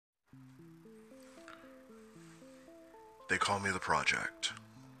They call me the Project.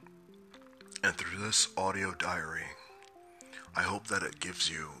 And through this audio diary, I hope that it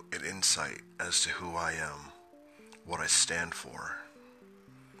gives you an insight as to who I am, what I stand for.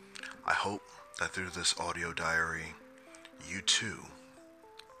 I hope that through this audio diary, you too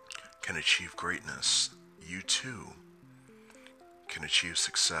can achieve greatness. You too can achieve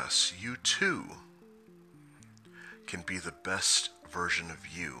success. You too can be the best version of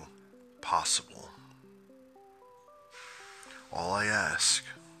you possible. All I ask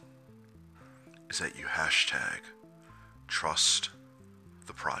is that you hashtag trust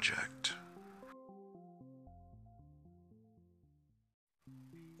the project.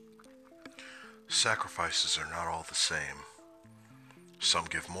 Sacrifices are not all the same. Some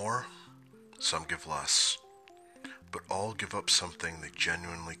give more, some give less, but all give up something they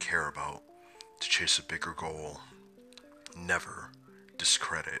genuinely care about to chase a bigger goal. Never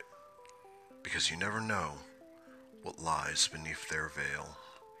discredit, because you never know what lies beneath their veil.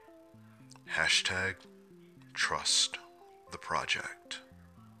 Hashtag trust the project.